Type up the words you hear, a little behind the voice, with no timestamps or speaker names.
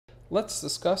Let's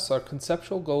discuss our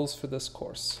conceptual goals for this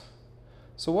course.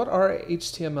 So what are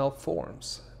HTML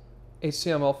forms?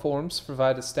 HTML forms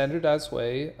provide a standardized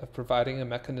way of providing a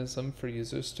mechanism for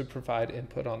users to provide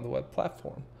input on the web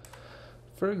platform.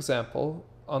 For example,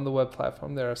 on the web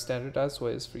platform there are standardized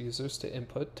ways for users to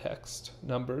input text,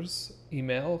 numbers,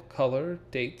 email, color,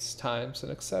 dates, times,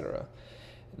 and etc.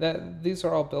 These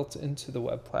are all built into the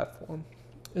web platform.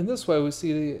 In this way, we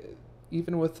see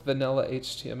even with vanilla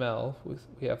HTML,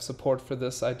 we have support for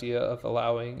this idea of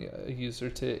allowing a user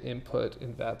to input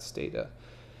in VATS data.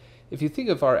 If you think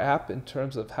of our app in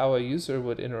terms of how a user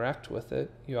would interact with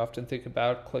it, you often think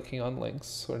about clicking on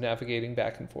links or navigating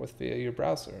back and forth via your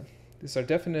browser. These are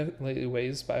definitely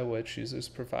ways by which users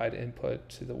provide input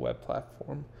to the web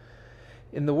platform.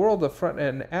 In the world of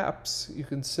front-end apps,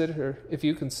 if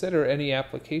you consider any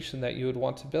application that you would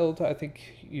want to build, I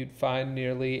think you'd find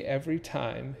nearly every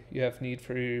time you have need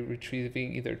for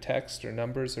retrieving either text or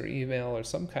numbers or email or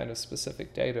some kind of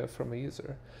specific data from a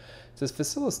user. To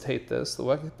facilitate this, the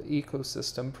web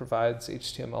ecosystem provides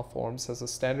HTML forms as a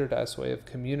standardized way of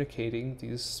communicating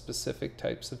these specific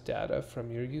types of data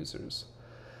from your users.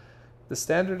 The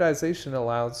standardization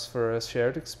allows for a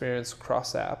shared experience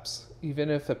across apps. Even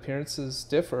if appearances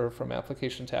differ from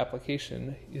application to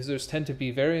application, users tend to be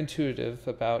very intuitive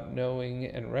about knowing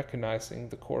and recognizing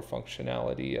the core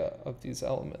functionality of these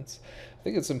elements. I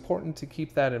think it's important to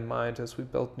keep that in mind as we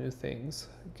build new things,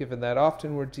 given that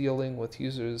often we're dealing with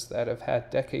users that have had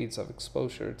decades of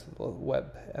exposure to the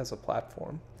web as a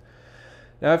platform.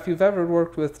 Now, if you've ever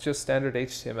worked with just standard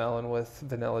HTML and with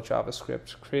vanilla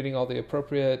JavaScript, creating all the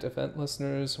appropriate event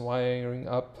listeners, wiring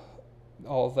up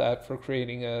all of that for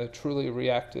creating a truly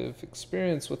reactive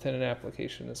experience within an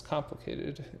application is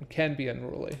complicated and can be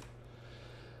unruly.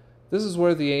 This is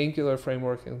where the Angular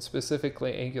framework and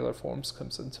specifically Angular forms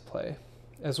comes into play.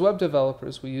 As web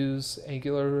developers, we use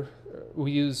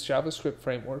JavaScript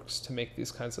frameworks to make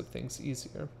these kinds of things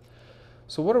easier.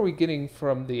 So what are we getting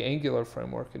from the Angular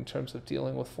framework in terms of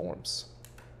dealing with forms?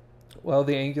 Well,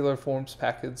 the Angular forms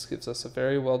package gives us a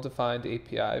very well-defined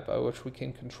API by which we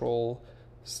can control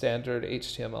standard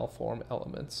HTML form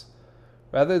elements.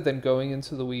 Rather than going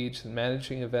into the weeds and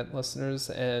managing event listeners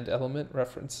and element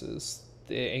references,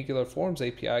 the Angular Forms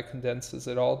API condenses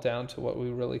it all down to what we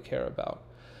really care about.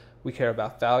 We care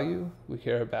about value, we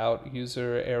care about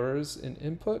user errors in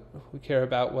input, we care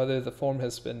about whether the form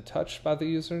has been touched by the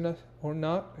user or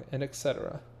not, and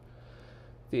etc.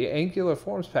 The Angular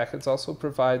Forms package also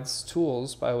provides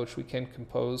tools by which we can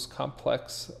compose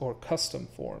complex or custom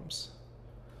forms.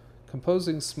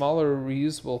 Composing smaller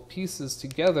reusable pieces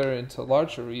together into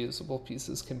larger reusable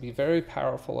pieces can be very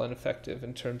powerful and effective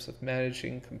in terms of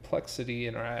managing complexity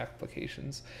in our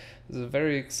applications. This is a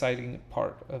very exciting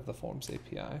part of the Forms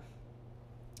API.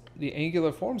 The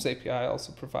Angular Forms API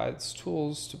also provides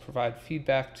tools to provide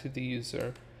feedback to the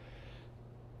user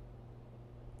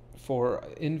for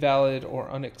invalid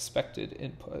or unexpected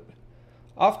input.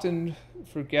 Often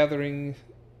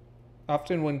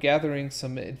when gathering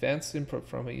some advanced input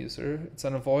from a user, it's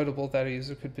unavoidable that a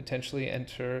user could potentially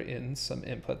enter in some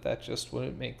input that just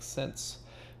wouldn't make sense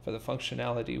for the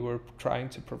functionality we're trying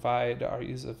to provide our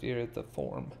user via the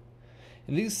form.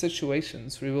 In these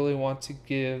situations, we really want to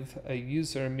give a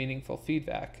user meaningful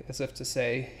feedback, as if to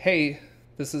say, hey,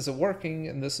 this isn't working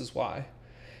and this is why,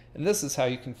 and this is how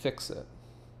you can fix it.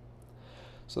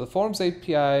 So the Forms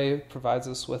API provides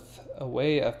us with a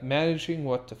way of managing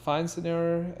what defines an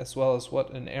error, as well as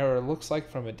what an error looks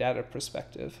like from a data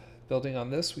perspective. Building on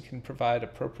this, we can provide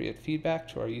appropriate feedback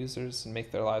to our users and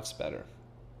make their lives better.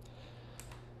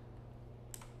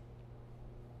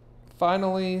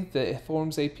 Finally, the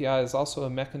Forms API is also a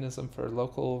mechanism for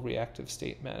local reactive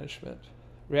state management.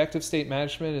 Reactive state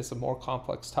management is a more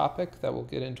complex topic that we'll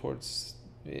get into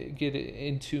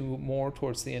more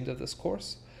towards the end of this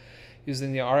course.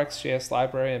 Using the RxJS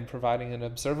library and providing an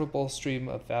observable stream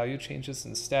of value changes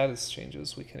and status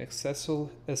changes, we can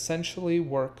essentially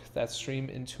work that stream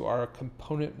into our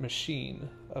component machine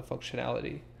of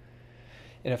functionality.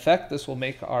 In effect, this will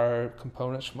make our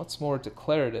components much more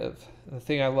declarative. And the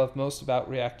thing I love most about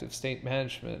reactive state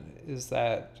management is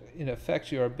that, in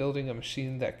effect, you are building a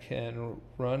machine that can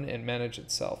run and manage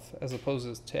itself, as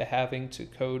opposed to having to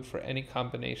code for any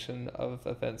combination of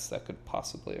events that could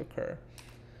possibly occur.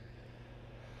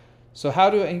 So how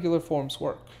do Angular Forms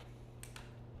work?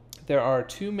 There are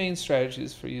two main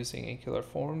strategies for using Angular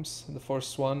Forms. The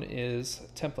first one is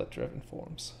template-driven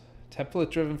forms.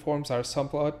 Template-driven forms are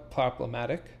somewhat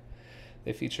problematic.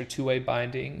 They feature two-way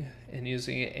binding, and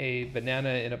using a banana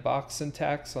in a box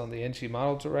syntax on the ng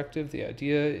model directive, the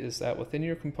idea is that within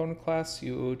your component class,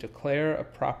 you declare a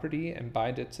property and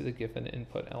bind it to the given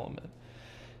input element.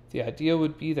 The idea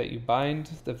would be that you bind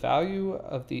the value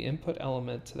of the input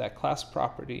element to that class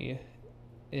property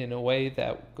in a way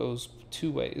that goes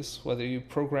two ways, whether you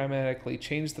programmatically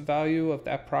change the value of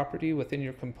that property within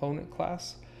your component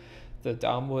class, the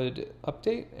DOM would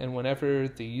update, and whenever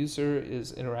the user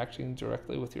is interacting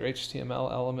directly with your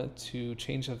HTML element to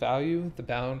change a value, the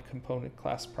bound component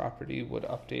class property would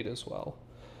update as well.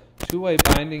 Two-way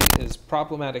binding is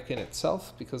problematic in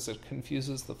itself because it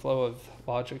confuses the flow of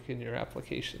logic in your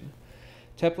application.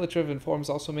 Template-driven forms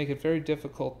also make it very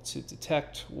difficult to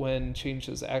detect when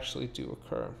changes actually do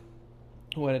occur.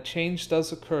 When a change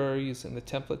does occur using the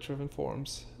template-driven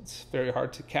forms, it's very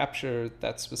hard to capture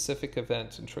that specific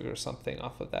event and trigger something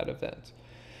off of that event.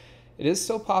 It is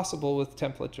still possible with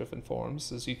template-driven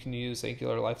forms, as you can use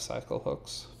Angular lifecycle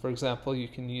hooks. For example, you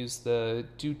can use the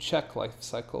doCheck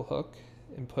lifecycle hook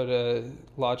and put a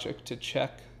logic to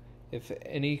check if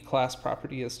any class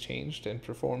property has changed and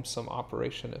perform some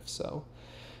operation if so.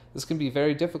 This can be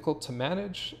very difficult to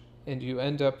manage, and you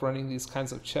end up running these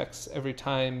kinds of checks every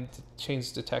time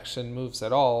change detection moves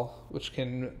at all, which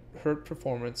can hurt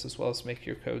performance as well as make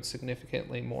your code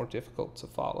significantly more difficult to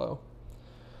follow.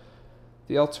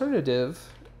 The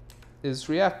alternative is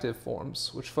reactive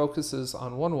forms, which focuses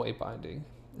on one-way binding.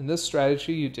 In this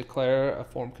strategy, you declare a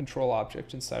form control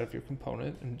object inside of your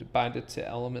component and bind it to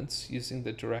elements using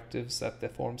the directives that the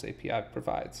Forms API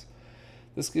provides.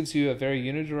 This gives you a very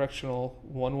unidirectional,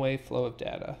 one-way flow of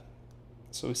data.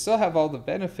 So we still have all the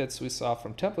benefits we saw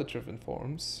from template-driven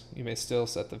forms. You may still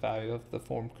set the value of the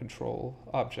form control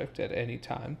object at any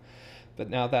time, but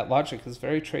now that logic is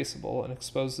very traceable and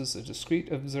exposes a discrete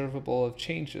observable of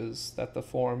changes that the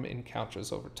form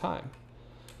encounters over time.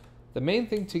 The main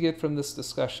thing to get from this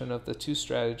discussion of the two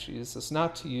strategies is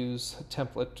not to use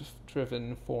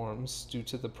template-driven forms due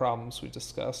to the problems we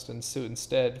discussed, and to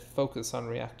instead focus on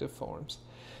reactive forms.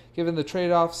 Given the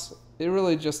trade-offs, it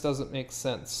really just doesn't make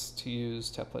sense to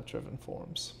use template-driven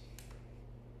forms.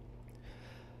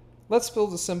 Let's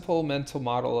build a simple mental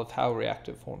model of how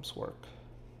reactive forms work.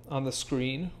 On the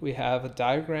screen, we have a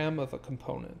diagram of a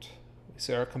component. We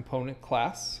see our component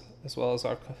class, as well as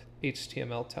our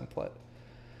HTML template.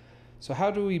 So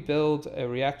how do we build a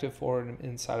reactive form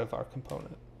inside of our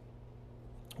component?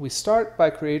 We start by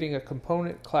creating a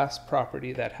component class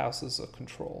property that houses a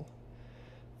control.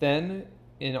 Then,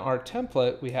 in our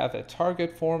template, we have a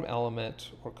target form element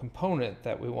or component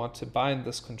that we want to bind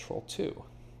this control to.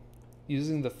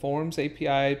 Using the Forms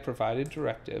API provided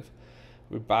directive,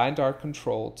 we bind our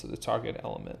control to the target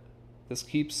element. This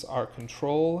keeps our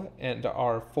control and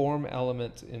our form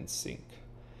element in sync.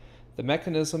 The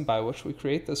mechanism by which we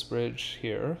create this bridge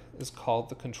here is called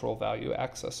the control value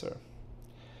accessor.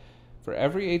 For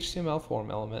every HTML form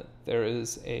element, there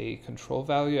is a control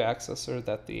value accessor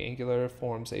that the Angular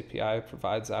Forms API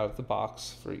provides out of the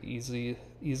box for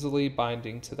easily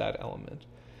binding to that element.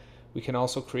 We can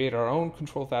also create our own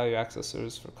control value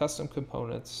accessors for custom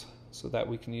components so that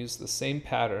we can use the same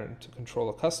pattern to control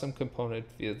a custom component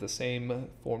via the same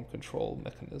form control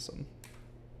mechanism.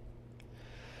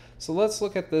 So let's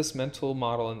look at this mental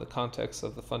model in the context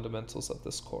of the fundamentals of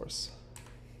this course.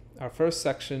 Our first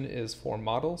section is form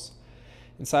models.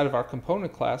 Inside of our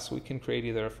component class, we can create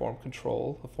either a form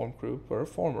control, a form group, or a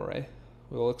form array.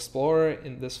 We will explore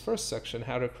in this first section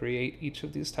how to create each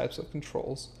of these types of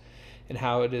controls and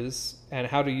how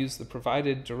to use the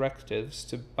provided directives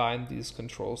to bind these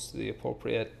controls to the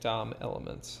appropriate DOM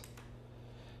elements.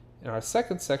 In our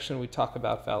second section, we talk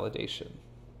about validation.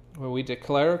 When we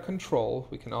declare a control,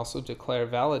 we can also declare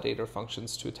validator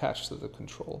functions to attach to the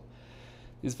control.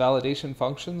 These validation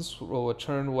functions will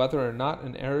return whether or not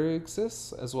an error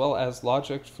exists, as well as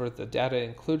logic for the data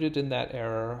included in that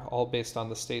error, all based on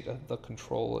the state of the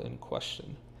control in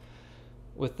question.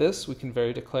 With this, we can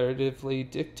very declaratively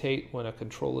dictate when a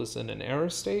control is in an error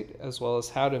state, as well as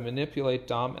how to manipulate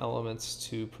DOM elements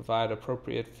to provide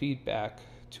appropriate feedback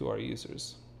to our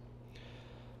users.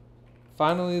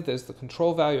 Finally, there's the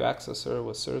control value accessor,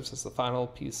 which serves as the final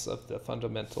piece of the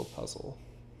fundamental puzzle.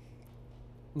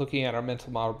 Looking at our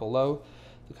mental model below,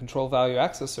 the control value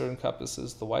accessor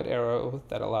encompasses the white arrow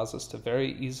that allows us to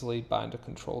very easily bind a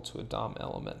control to a DOM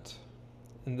element.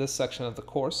 In this section of the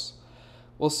course,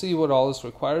 we'll see what all is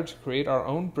required to create our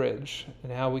own bridge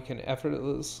and how we can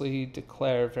effortlessly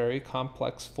declare very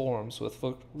complex forms with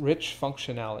rich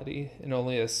functionality in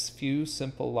only a few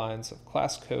simple lines of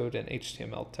class code and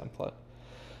HTML template.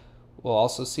 We'll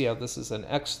also see how this is an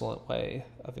excellent way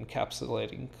of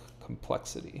encapsulating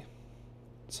complexity.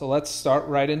 So let's start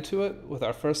right into it with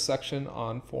our first section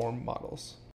on form models.